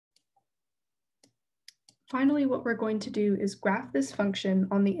Finally, what we're going to do is graph this function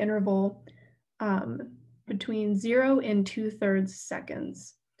on the interval between 0 and 2/3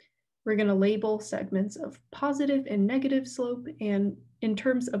 seconds. We're going to label segments of positive and negative slope, and in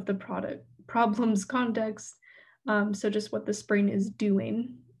terms of the problem's context, so just what the spring is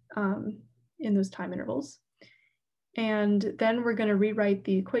doing in those time intervals. And then we're going to rewrite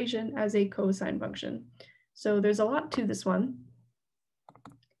the equation as a cosine function. So there's a lot to this one.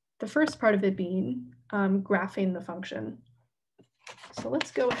 The first part of it being graphing the function. So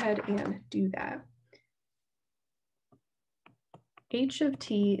let's go ahead and do that. H of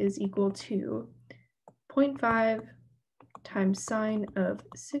t is equal to 0.5 times sine of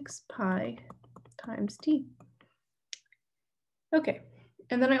 6 pi times t. Okay,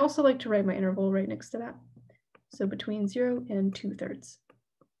 and then I also like to write my interval right next to that. So between 0 and 2/3.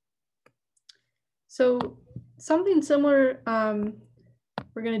 So something similar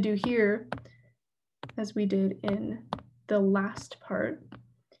we're going to do here as we did in the last part,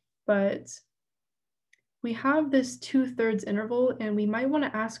 but we have this 2/3 interval, and we might want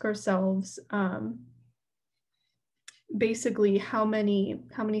to ask ourselves basically how many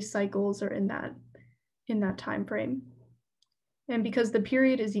cycles are in that time frame. And because the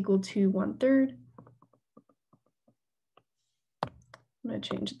period is equal to 1/3, I'm going to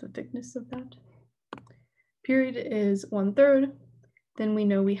change the thickness of that. Period is 1/3, then we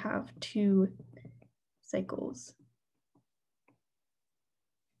know we have 2 cycles.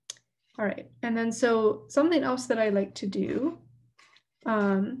 All right, and then so something else that I like to do,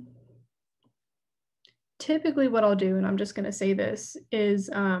 typically what I'll do, and I'm just going to say this, is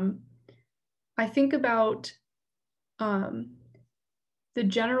I think about the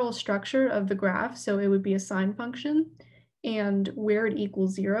general structure of the graph. So it would be a sine function, and where it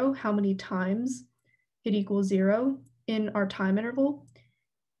equals 0, how many times it equals 0 in our time interval.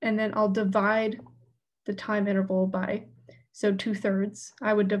 And then I'll divide the time interval by, so 2/3.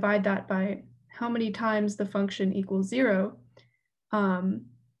 I would divide that by how many times the function equals 0. And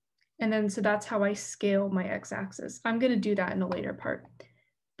then so that's how I scale my x-axis. I'm going to do that in a later part.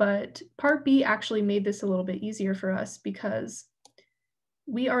 But part B actually made this a little bit easier for us because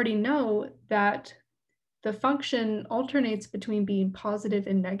we already know that the function alternates between being positive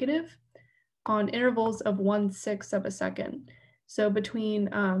and negative on intervals of 1/6 of a second. So between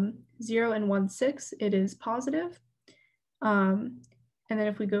 0 and 1/6, it is positive. And then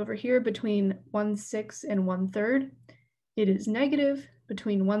if we go over here between 1/6 and 1/3, it is negative.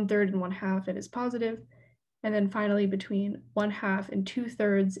 Between 1/3 and 1/2, it is positive. And then finally between 1/2 and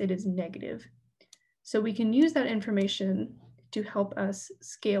 2/3, it is negative. So we can use that information to help us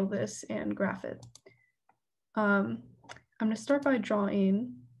scale this and graph it. I'm going to start by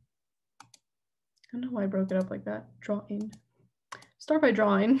drawing. I don't know why I broke it up like that. Drawing. Start by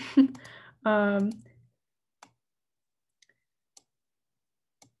drawing.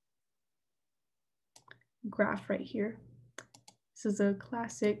 Graph right here. This is a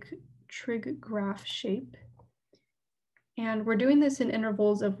classic trig graph shape. And we're doing this in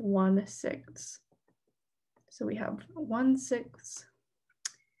intervals of 1/6. So we have 1/6,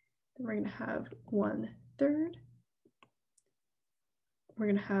 then we're going to have 1/3, we're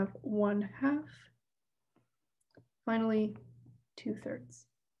going to have 1/2, finally 2/3.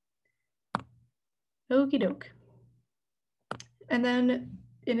 Okie doke. And then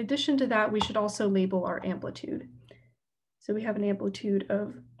in addition to that, we should also label our amplitude. So we have an amplitude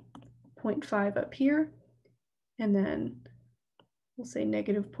of 0.5 up here, and then we'll say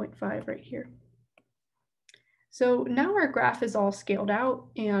negative 0.5 right here. So now our graph is all scaled out,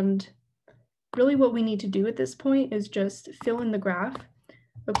 and really what we need to do at this point is just fill in the graph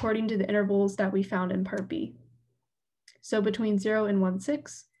according to the intervals that we found in part B. So between 0 and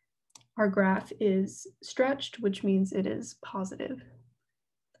 1/6, our graph is stretched, which means it is positive.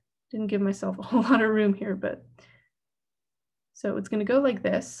 Didn't give myself a whole lot of room here, but so it's going to go like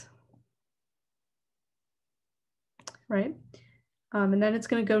this, right? And then it's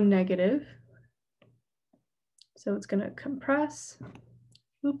going to go negative. So it's going to compress.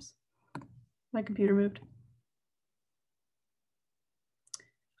 Oops, my computer moved.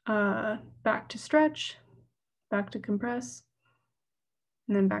 Back to stretch, back to compress,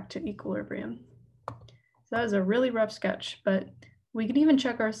 and then back to equilibrium. So that was a really rough sketch, but we can even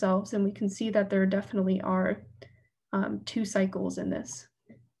check ourselves and we can see that there definitely are 2 cycles in this.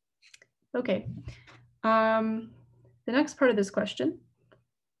 Okay, the next part of this question,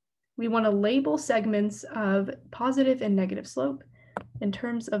 we want to label segments of positive and negative slope in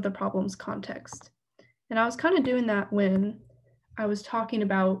terms of the problem's context. And I was kind of doing that when I was talking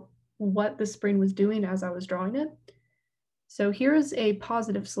about what the spring was doing as I was drawing it. So here's a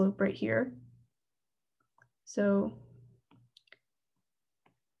positive slope right here. So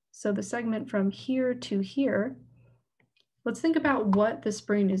the segment from here to here, let's think about what the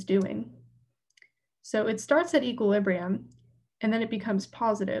spring is doing. So it starts at equilibrium and then it becomes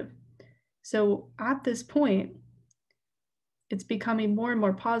positive. So at this point, it's becoming more and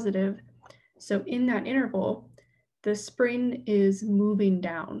more positive. So in that interval, the spring is moving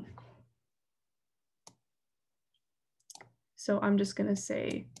down. So I'm just going to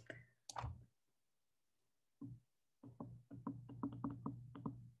say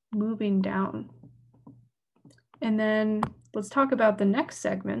moving down. And then let's talk about the next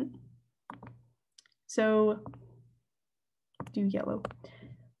segment. So do yellow.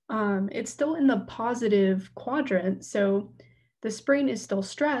 It's still in the positive quadrant, so the spring is still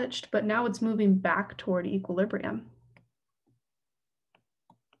stretched, but now it's moving back toward equilibrium.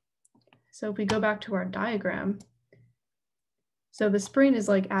 So if we go back to our diagram, so the spring is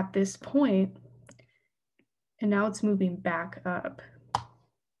like at this point, and now it's moving back up.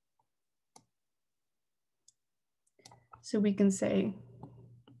 So we can say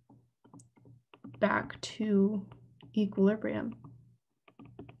back to equilibrium,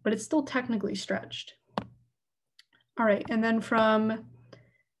 but it's still technically stretched. All right, and then from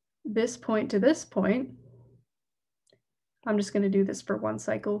this point to this point, I'm just going to do this for one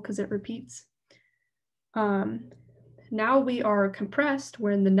cycle because it repeats. Now we are compressed,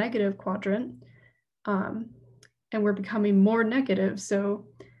 we're in the negative quadrant, and we're becoming more negative. So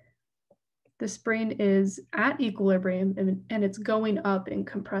the spring is at equilibrium and it's going up and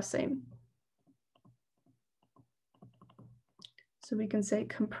compressing. So we can say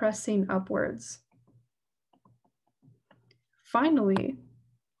compressing upwards. Finally,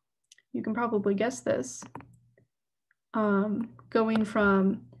 you can probably guess this, going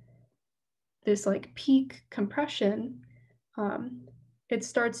from this like peak compression, it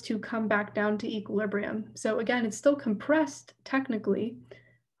starts to come back down to equilibrium. So again, it's still compressed technically,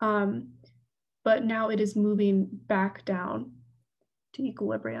 but now it is moving back down to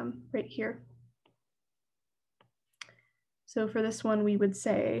equilibrium right here. So for this one, we would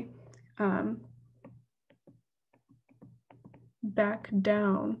say back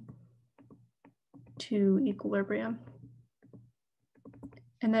down to equilibrium.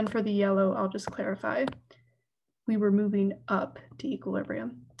 And then for the yellow, I'll just clarify, we were moving up to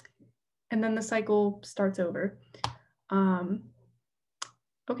equilibrium. And then the cycle starts over.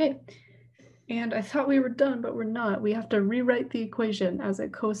 Okay, and I thought we were done, but we're not. We have to rewrite the equation as a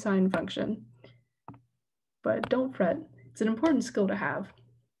cosine function. But don't fret, it's an important skill to have.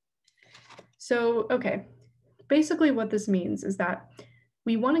 So, okay, basically what this means is that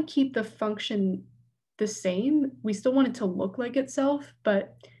we want to keep the function the same. We still want it to look like itself,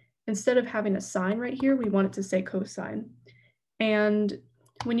 but instead of having a sign right here, we want it to say cosine. And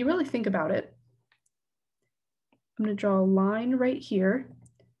when you really think about it, I'm going to draw a line right here.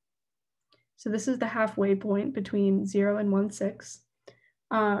 So this is the halfway point between 0 and 1/6.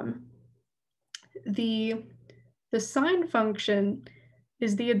 The sine function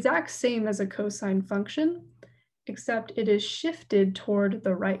is the exact same as a cosine function, except it is shifted toward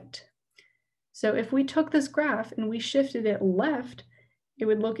the right. So if we took this graph and we shifted it left, it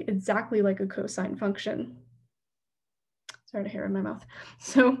would look exactly like a cosine function. Sorry, I had hair in my mouth.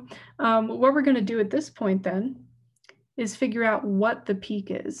 So what we're going to do at this point then is figure out what the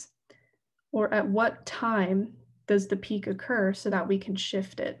peak is, or at what time does the peak occur so that we can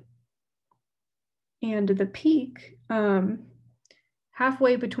shift it. And the peak,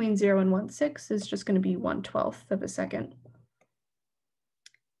 halfway between 0 and 1/6 is just going to be 1/12 of a second.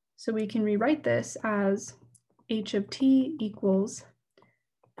 So we can rewrite this as h of t equals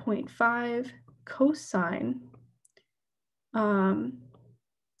 0.5 cosine, and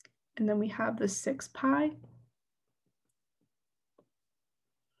then we have the 6 pi.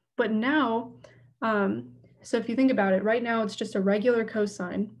 But now, so if you think about it, right now it's just a regular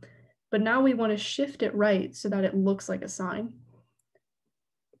cosine, but now we want to shift it right so that it looks like a sine.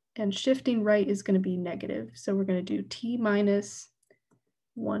 And shifting right is going to be negative. So we're going to do t minus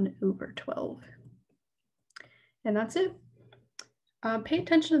 1/12. And that's it. Pay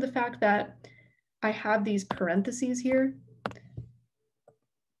attention to the fact that I have these parentheses here.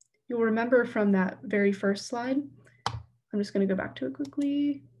 You'll remember from that very first slide. I'm just going to go back to it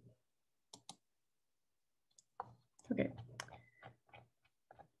quickly. Okay.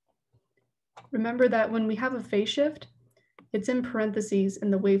 Remember that when we have a phase shift, it's in parentheses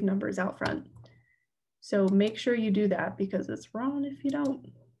and the wave number is out front. So make sure you do that because it's wrong if you don't.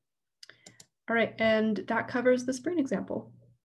 All right, and that covers the spring example.